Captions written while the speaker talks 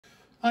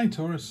Hi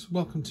Taurus,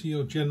 welcome to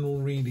your general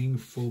reading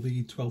for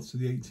the 12th to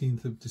the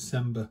 18th of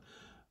December.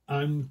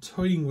 I'm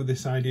toying with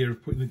this idea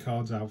of putting the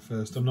cards out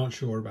first. I'm not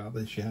sure about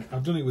this yet.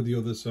 I've done it with the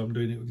others, so I'm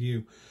doing it with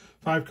you.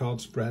 5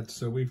 card spread,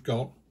 so we've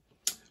got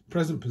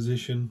present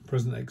position,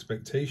 present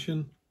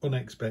expectation,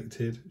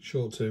 unexpected,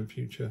 short-term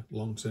future,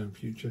 long-term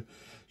future.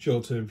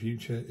 Short-term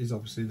future is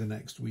obviously the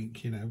next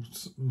week, you know,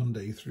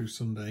 Monday through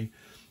Sunday.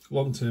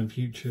 Long-term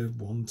future,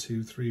 1,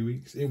 2, 3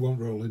 weeks. It won't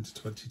roll into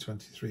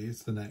 2023,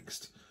 it's the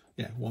next.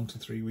 Yeah, 1 to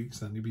 3 weeks,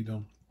 then you'll be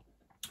done.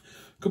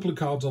 A couple of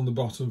cards on the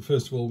bottom.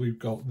 First of all, we've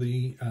got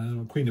the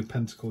Queen of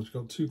Pentacles. We've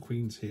got 2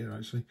 queens here,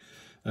 actually.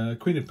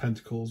 Queen of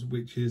Pentacles,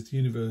 which is the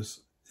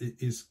universe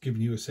is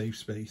giving you a safe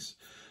space.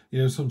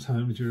 You know,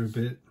 sometimes you're a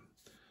bit,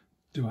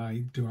 do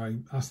I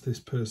ask this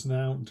person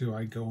out? Do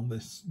I go on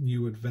this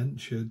new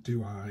adventure?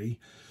 Do I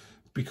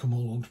become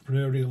all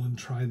entrepreneurial and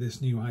try this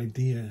new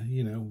idea?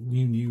 You know,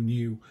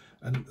 new.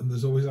 And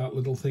there's always that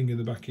little thing in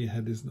the back of your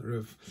head, isn't there,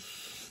 of,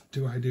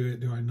 do I do it?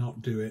 Do I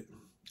not do it?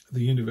 The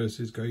universe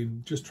is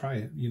going, just try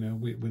it. You know,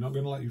 we're not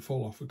going to let you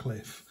fall off a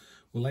cliff.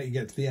 We'll let you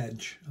get to the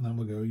edge and then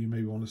we'll go, you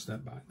maybe want to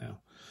step back now.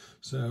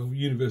 So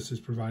universe is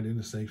providing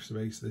a safe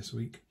space this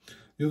week.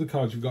 The other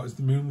card you've got is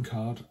the Moon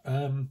card.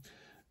 And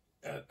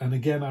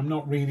again, I'm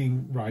not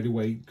reading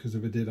Rider-Waite, because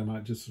if I did, I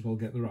might just as well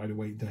get the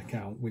Rider-Waite deck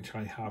out, which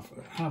I have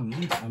at hand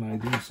and I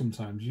do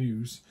sometimes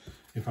use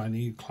if I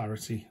need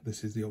clarity.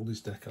 This is the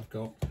oldest deck I've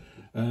got.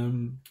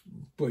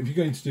 But if you're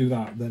going to do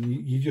that, then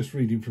you're just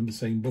reading from the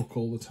same book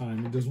all the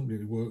time. It doesn't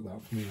really work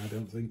that for me, I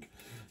don't think.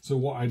 So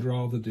what I'd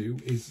rather do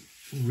is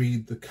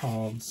read the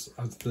cards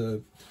as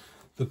the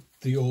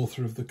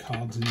author of the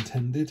cards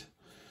intended.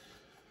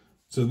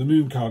 So the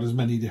Moon card has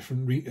many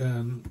different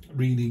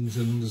readings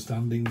and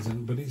understandings,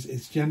 but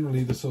it's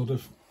generally the sort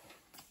of,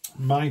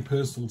 my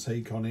personal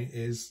take on it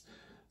is,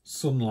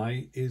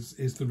 sunlight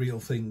is the real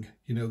thing.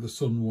 You know, the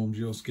sun warms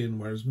your skin,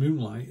 whereas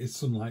moonlight is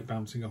sunlight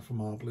bouncing off a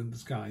marble in the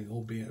sky,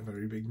 albeit a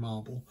very big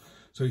marble.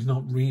 So it's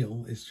not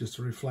real, it's just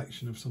a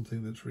reflection of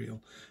something that's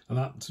real. And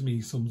that to me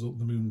sums up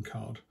the Moon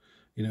card.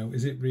 You know,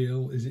 is it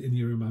real? Is it in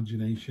your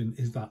imagination?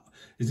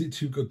 Is it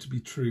too good to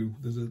be true?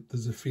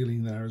 There's a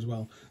feeling there as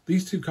well.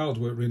 These 2 cards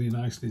work really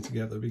nicely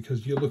together,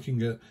 because you're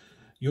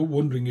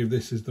wondering if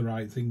this is the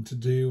right thing to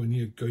do, and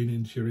you're going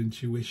into your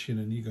intuition,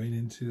 and you're going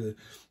into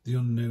the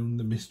unknown,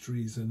 the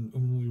mysteries, and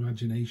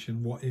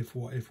imagination. What if?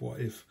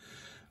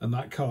 And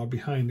that card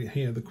behind it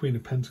here, the Queen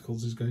of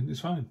Pentacles, is going,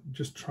 it's fine,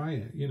 just try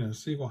it, you know,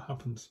 see what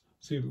happens,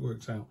 see if it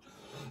works out.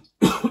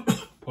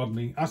 Pardon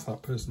me, ask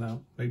that person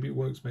out. Maybe it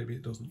works, maybe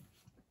it doesn't.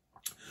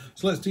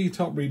 So let's do your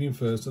top reading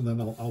first, and then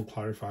I'll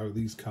clarify with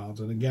these cards.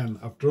 And again,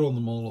 I've drawn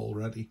them all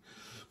already.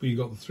 But you've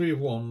got the 3 of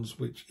Wands,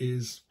 which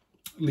is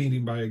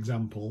leading by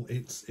example.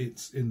 It's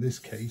in this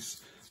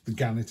case, the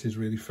gannet is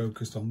really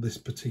focused on this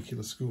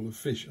particular school of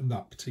fish and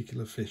that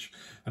particular fish,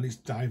 and it's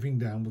diving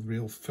down with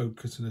real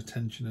focus and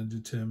attention and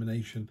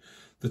determination.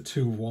 The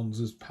 2 of Wands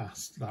has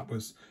passed. That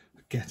was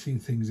getting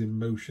things in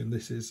motion.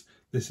 This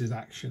is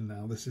action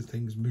now. This is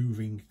things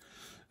moving.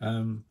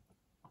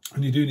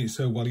 And you're doing it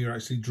so well, you're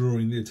actually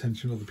drawing the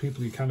attention of other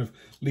people. You're kind of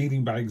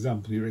leading by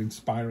example. You're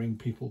inspiring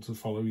people to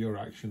follow your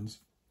actions.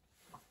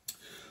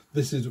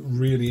 This is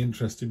really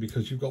interesting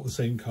because you've got the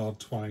same card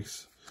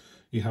twice.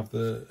 You have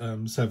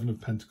the 7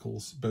 of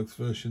Pentacles, both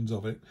versions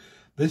of it.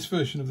 This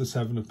version of the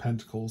 7 of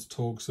Pentacles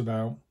talks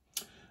about,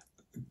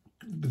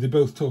 they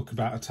both talk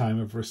about a time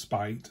of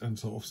respite and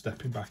sort of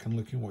stepping back and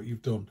looking what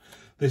you've done.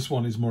 This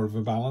one is more of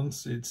a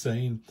balance. It's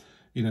saying,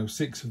 you know,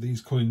 6 of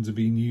these coins are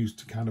being used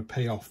to kind of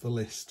pay off the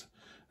list,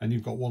 and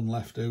you've got 1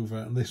 left over,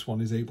 and this one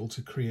is able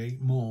to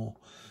create more.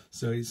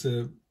 So it's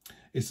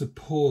a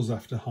pause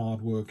after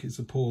hard work. It's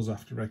a pause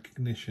after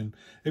recognition.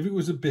 If it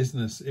was a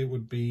business, it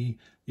would be,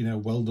 you know,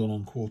 well done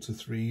on quarter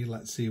 3.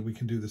 Let's see if we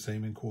can do the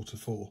same in quarter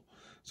 4.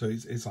 So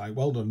it's like,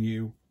 well done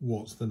you.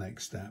 What's the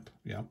next step?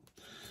 Yeah.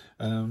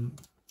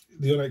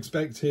 The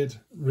unexpected,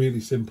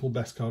 really simple,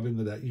 best card in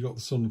the deck. You got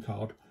the Sun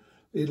card.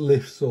 It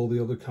lifts all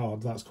the other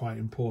cards. That's quite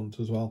important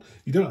as well.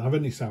 You don't have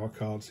any sour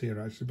cards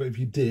here, actually, but if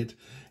you did,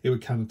 it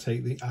would kind of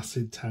take the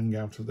acid tang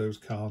out of those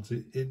cards.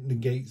 It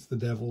negates the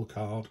Devil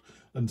card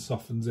and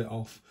softens it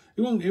off.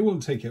 It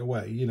won't take it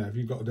away. You know, if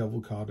you've got a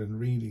Devil card in a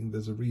reading,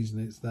 there's a reason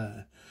it's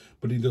there,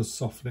 but it does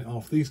soften it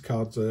off. These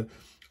cards are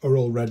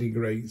already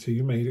great, so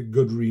you made a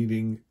good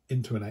reading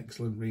into an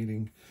excellent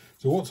reading.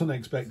 So what's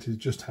unexpected is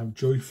just how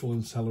joyful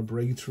and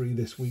celebratory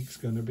this week's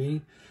going to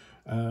be.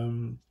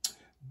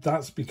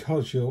 That's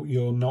because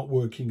you're not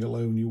working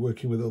alone, you're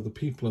working with other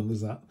people, and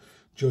there's that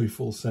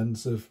joyful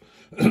sense of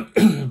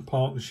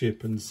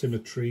partnership and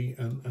symmetry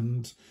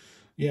and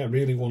yeah,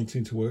 really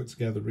wanting to work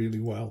together really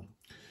well.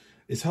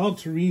 It's hard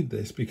to read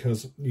this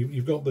because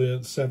you've got the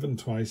 7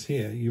 twice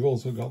here. You've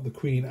also got the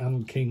Queen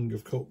and King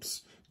of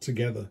Cups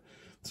together,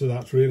 so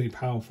that's really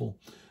powerful.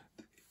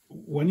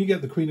 When you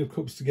get the Queen of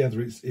Cups together,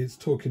 it's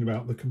talking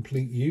about the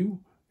complete you.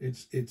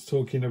 It's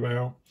talking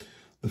about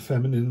the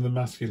feminine and the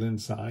masculine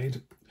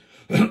side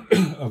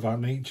of our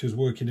natures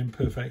working in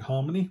perfect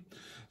harmony.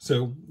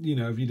 So, you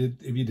know, if you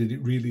did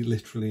it really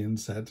literally and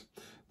said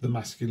the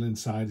masculine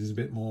side is a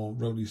bit more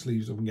roll your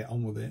sleeves up and get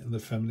on with it, and the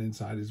feminine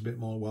side is a bit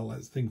more, well,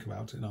 let's think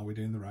about it and are we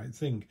doing the right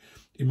thing.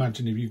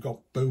 Imagine if you've got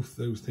both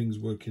those things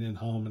working in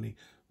harmony.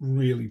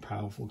 Really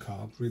powerful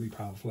card, really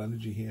powerful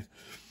energy here.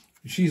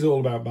 She's all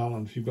about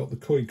balance. You've got the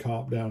koi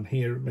carp down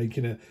here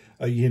making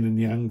a yin and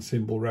yang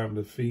symbol around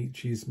her feet.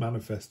 She's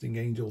manifesting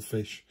angel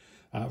fish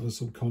out of her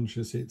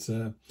subconscious. It's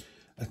a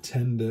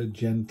tender,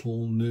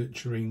 gentle,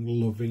 nurturing,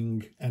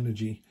 loving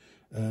energy.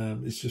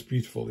 It's just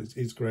beautiful.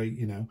 It's great,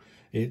 you know.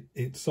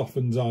 It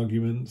softens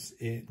arguments.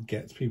 It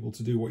gets people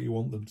to do what you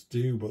want them to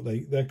do, but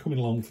they're coming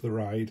along for the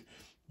ride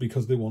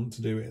because they want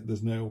to do it.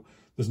 There's no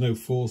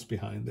force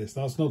behind this.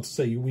 That's not to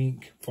say you're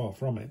weak, far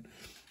from it.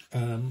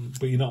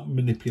 But you're not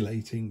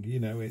manipulating, you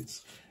know.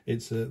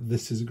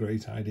 This is a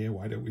great idea,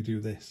 why don't we do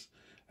this?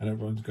 And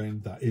everyone's going,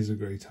 that is a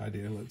great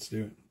idea, let's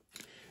do it.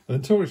 And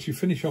then Taurus, you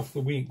finish off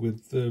the week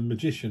with the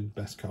Magician,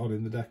 best card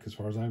in the deck as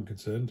far as I'm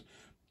concerned,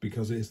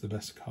 because it is the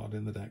best card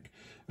in the deck.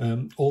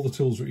 All the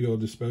tools are at your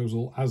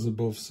disposal, as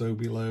above, so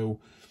below.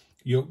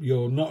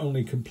 You're not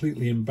only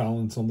completely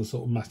imbalanced on the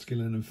sort of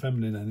masculine and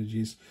feminine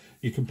energies,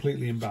 you're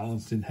completely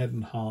imbalanced in head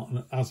and heart,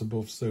 and as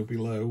above, so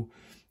below.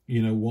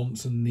 You know,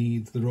 wants and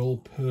needs, they're all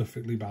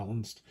perfectly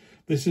balanced.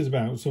 This is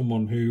about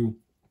someone who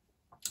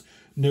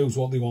knows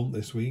what they want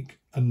this week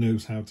and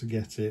knows how to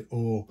get it,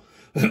 or,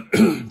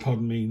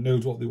 pardon me,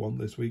 knows what they want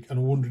this week and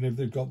are wondering if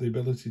they've got the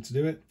ability to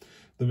do it.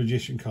 The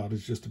Magician card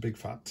is just a big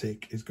fat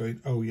tick. It's going,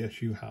 oh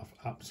yes, you have.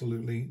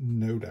 Absolutely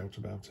no doubt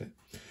about it.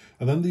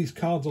 And then these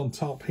cards on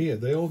top here,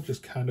 they all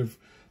just kind of,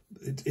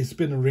 it's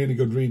been a really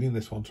good reading,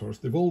 this one, Taurus.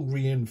 They've all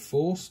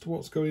reinforced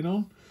what's going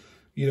on.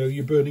 You know,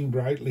 you're burning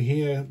brightly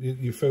here.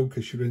 Your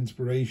focus, your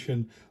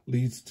inspiration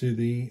leads to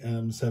the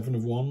Seven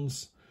of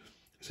Wands.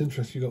 It's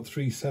interesting, you've got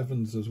 3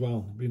 sevens as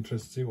well. It'd be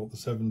interesting to see what the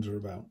sevens are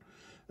about.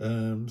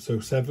 So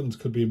sevens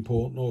could be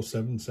important, or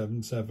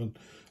 777.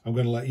 I'm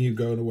going to let you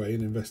go away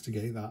and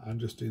investigate that. I'm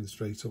just doing the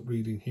straight up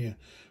reading here.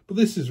 But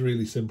this is a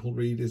really simple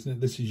read, isn't it?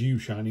 This is you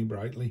shining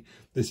brightly.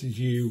 This is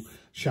you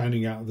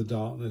shining out of the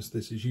darkness.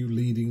 This is you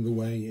leading the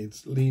way.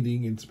 It's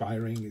leading,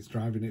 inspiring, it's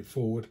driving it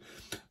forward.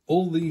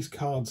 All these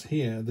cards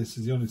here, this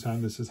is the only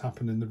time this has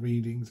happened in the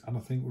readings, and I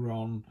think we're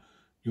on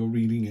your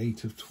reading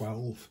 8 of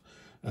 12.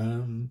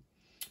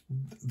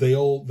 They've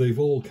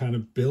all kind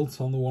of built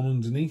on the one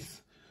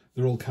underneath.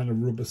 They're all kind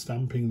of rubber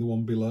stamping the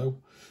one below.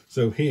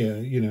 So here,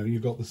 you know,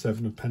 you've got the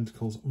 7 of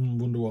Pentacles.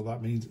 Wonder what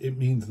that means. It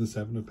means the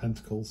 7 of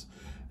Pentacles.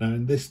 Now,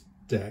 in this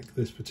deck,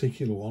 this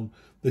particular one,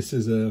 this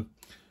is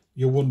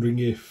you're wondering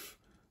if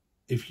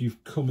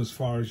you've come as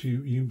far as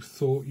you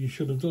thought you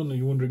should have done, and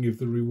you're wondering if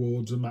the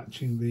rewards are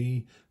matching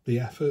the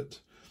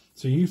effort.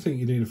 So you think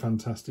you're doing a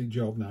fantastic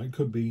job. Now, it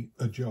could be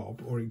a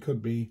job, or it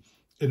could be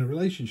in a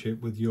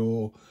relationship with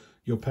your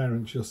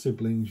parents, your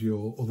siblings,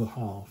 your other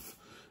half.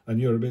 And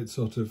you're a bit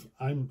sort of,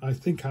 I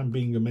think I'm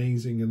being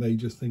amazing and they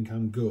just think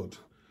I'm good.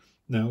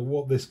 Now,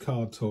 what this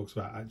card talks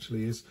about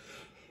actually is,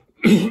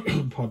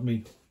 pardon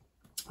me,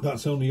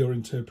 that's only your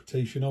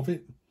interpretation of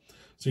it.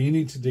 So you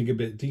need to dig a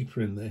bit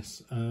deeper in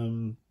this.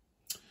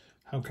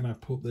 How can I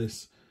put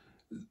this?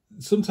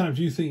 Sometimes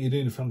you think you're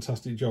doing a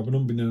fantastic job, and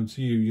unbeknownst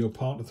to you, your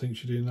partner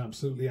thinks you're doing an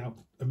absolutely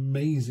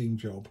amazing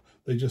job.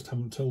 They just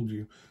haven't told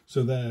you.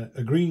 So they're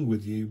agreeing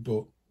with you,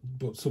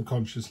 but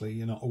subconsciously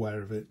you're not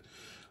aware of it.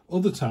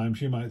 Other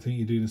times you might think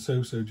you're doing a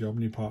so-so job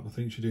and your partner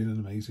thinks you're doing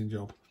an amazing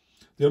job.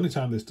 The only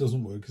time this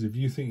doesn't work is if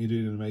you think you're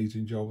doing an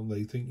amazing job and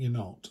they think you're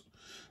not.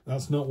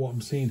 That's not what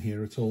I'm seeing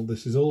here at all.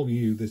 This is all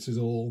you. This is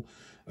all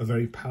a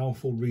very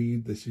powerful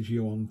read. This is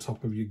you on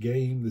top of your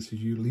game. This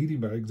is you leading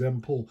by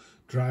example,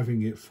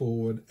 driving it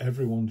forward.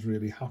 Everyone's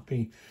really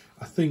happy.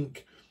 I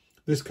think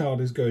this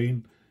card is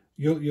going,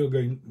 you're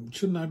going,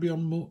 shouldn't I be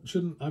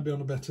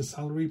on a better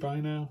salary by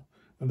now?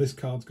 And this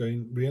card's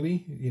going,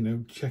 really? You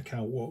know, check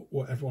out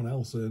what everyone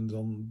else earns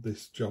on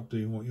this job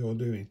doing what you're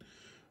doing.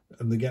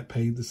 And they get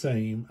paid the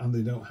same and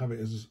they don't have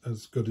it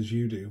as good as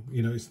you do.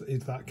 You know, it's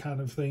that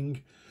kind of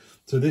thing.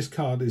 So this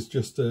card is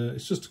just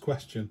it's just a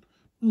question.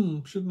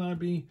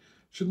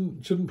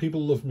 Shouldn't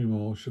people love me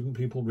more? Shouldn't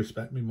people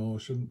respect me more?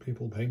 Shouldn't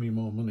people pay me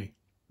more money?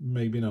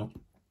 Maybe not.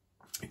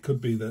 It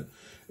could be that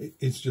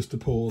it's just a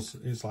pause.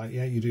 It's like,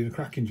 yeah, you're doing a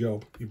cracking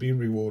job. You're being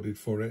rewarded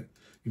for it.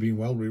 You're being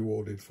well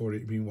rewarded for it.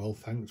 You're being well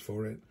thanked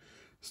for it.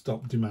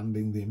 Stop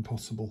demanding the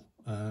impossible.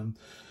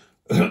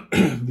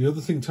 The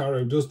other thing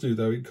tarot does do,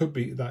 though,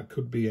 that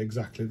could be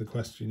exactly the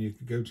question. You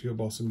could go to your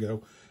boss and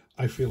go,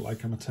 I feel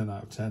like I'm a 10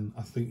 out of 10.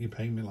 I think you're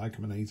paying me like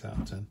I'm an 8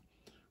 out of 10.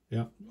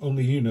 Yeah,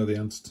 only you know the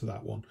answer to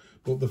that one.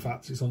 But the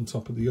fact it's on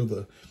top of the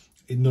other,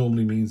 it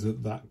normally means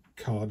that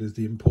card is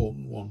the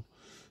important one.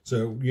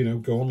 So, you know,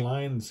 go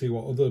online and see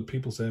what other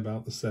people say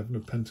about the 7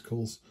 of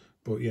Pentacles.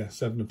 But yeah,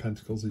 7 of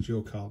Pentacles is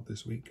your card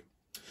this week.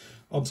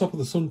 On top of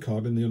the Sun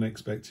card in the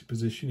unexpected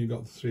position, you've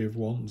got the 3 of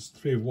Wands.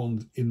 3 of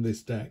Wands in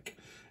this deck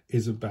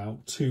is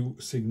about 2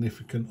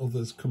 significant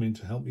others coming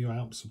to help you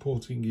out,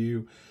 supporting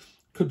you.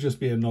 Could just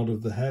be a nod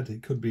of the head.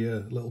 It could be a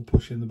little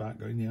push in the back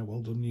going, yeah,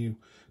 well done you.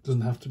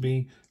 Doesn't have to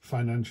be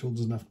financial,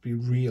 doesn't have to be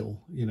real.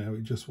 You know,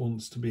 it just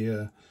wants to be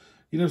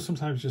you know,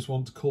 sometimes you just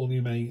want to call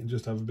your mate and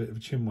just have a bit of a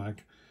chinwag.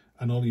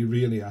 and all you're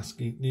really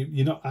asking,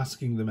 you're not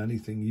asking them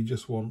anything. You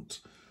just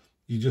want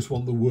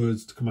the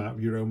words to come out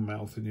of your own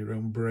mouth and your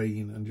own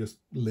brain and just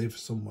live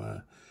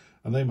somewhere.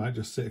 And they might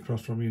just sit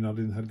across from you,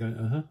 nodding their head,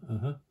 going,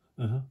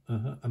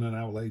 and an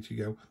hour later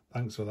you go,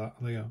 thanks for that,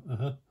 and they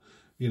go,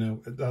 you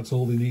know, that's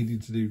all they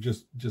needed to do,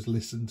 just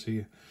listen to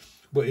you.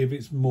 But if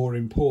it's more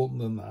important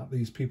than that,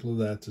 these people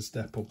are there to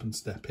step up and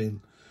step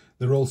in.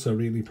 They're also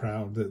really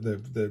proud that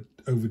they're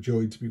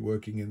overjoyed to be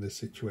working in this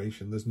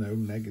situation. There's no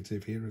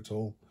negative here at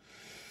all.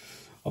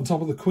 On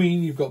top of the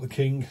Queen, you've got the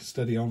King,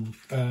 steady on.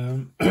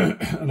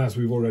 And as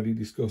we've already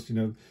discussed, you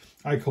know,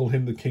 I call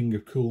him the King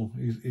of Cool.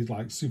 He's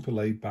like super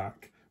laid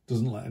back,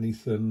 doesn't let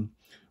anything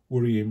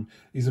worry him.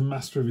 He's a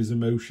master of his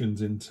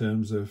emotions in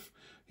terms of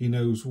he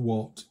knows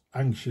what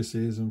anxious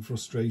is and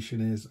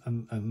frustration is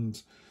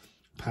and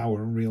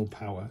power and real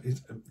power.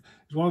 He's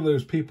one of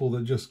those people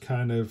that just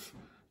kind of,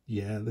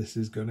 yeah, this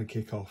is going to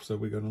kick off, so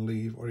we're going to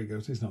leave. Or he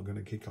goes, it's not going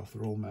to kick off,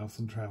 they're all mouth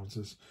and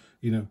trousers.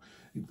 You know,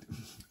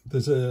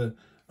 there's a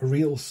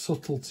real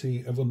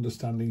subtlety of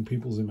understanding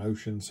people's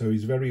emotions, so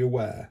he's very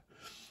aware.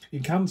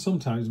 It can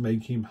sometimes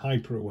make him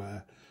hyper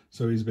aware,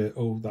 so he's a bit,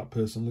 oh, that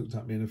person looked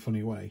at me in a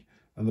funny way,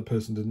 and the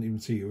person didn't even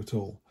see you at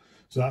all.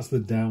 So that's the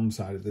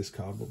downside of this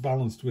card. But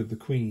balanced with the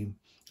Queen,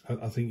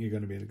 I think you're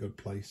going to be in a good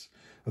place.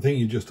 I think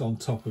you're just on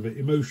top of it.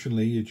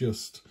 Emotionally, you're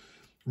just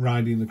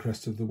riding the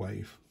crest of the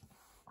wave.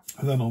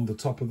 And then on the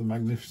top of the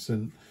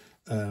magnificent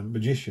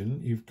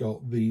Magician, you've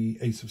got the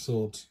Ace of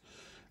Swords.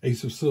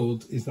 Ace of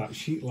Swords is that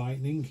sheet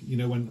lightning, you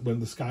know, when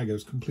the sky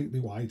goes completely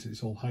white,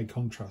 it's all high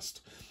contrast,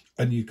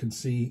 and you can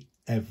see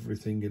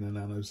everything in a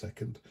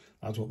nanosecond.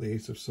 That's what the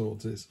Ace of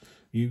Swords is.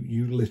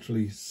 You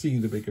literally see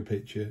the bigger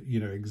picture. You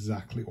know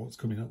exactly what's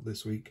coming up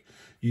this week.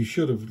 You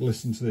should have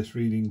listened to this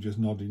reading just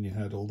nodding your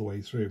head all the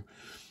way through.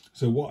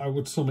 So what I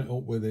would sum it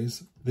up with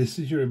is, this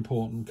is your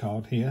important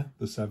card here,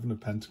 the Seven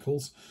of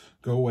Pentacles.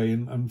 Go away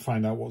and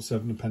find out what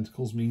Seven of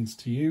Pentacles means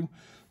to you.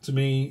 To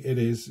me, it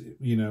is,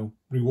 you know,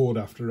 reward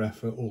after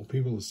effort, or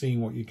people are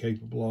seeing what you're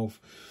capable of.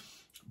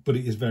 But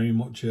it is very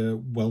much a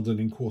well done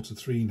in quarter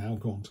 3, now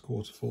go on to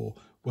quarter 4.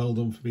 Well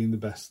done for being the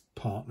best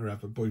partner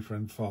ever,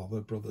 boyfriend,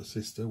 father, brother,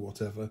 sister,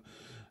 whatever.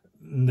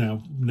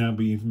 Now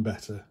be even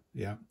better,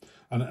 yeah.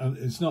 And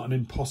it's not an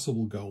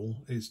impossible goal.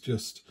 It's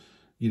just,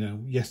 you know,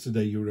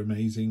 yesterday you were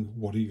amazing.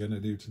 What are you going to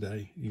do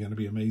today? You're going to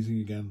be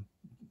amazing again.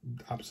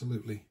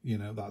 Absolutely. You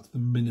know, that's the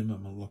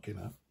minimum I'm looking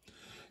at.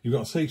 You've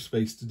got a safe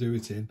space to do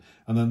it in.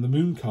 And then the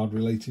Moon card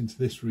relating to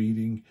this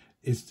reading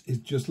is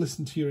just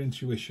listen to your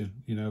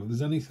intuition. You know, if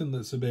there's anything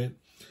that's a bit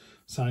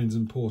signs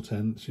and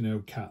portents, you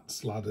know,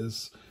 cats,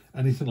 ladders,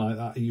 anything like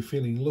that. Are you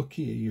feeling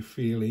lucky? Are you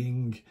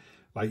feeling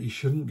like you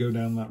shouldn't go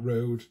down that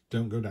road?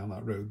 Don't go down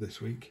that road this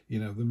week. You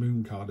know, the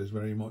Moon card is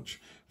very much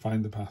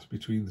find the path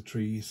between the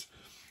trees.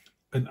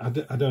 And I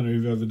don't know if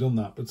you've ever done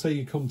that, but say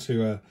you come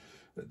to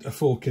a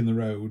fork in the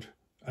road,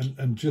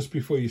 and just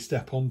before you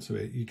step onto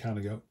it, you kind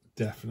of go,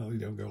 definitely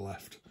don't go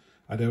left.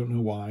 I don't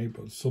know why,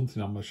 but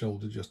something on my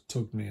shoulder just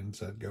tugged me and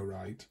said, go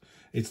right.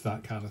 It's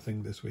that kind of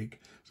thing this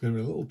week. It's going to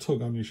be a little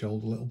tug on your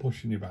shoulder, a little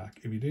push in your back.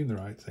 If you're doing the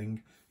right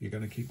thing, you're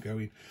going to keep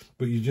going.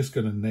 But you're just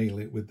going to nail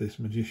it with this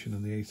Magician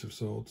and the Ace of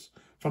Swords.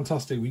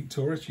 Fantastic week,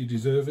 Taurus. You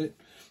deserve it.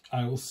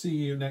 I will see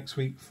you next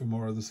week for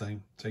more of the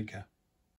same. Take care.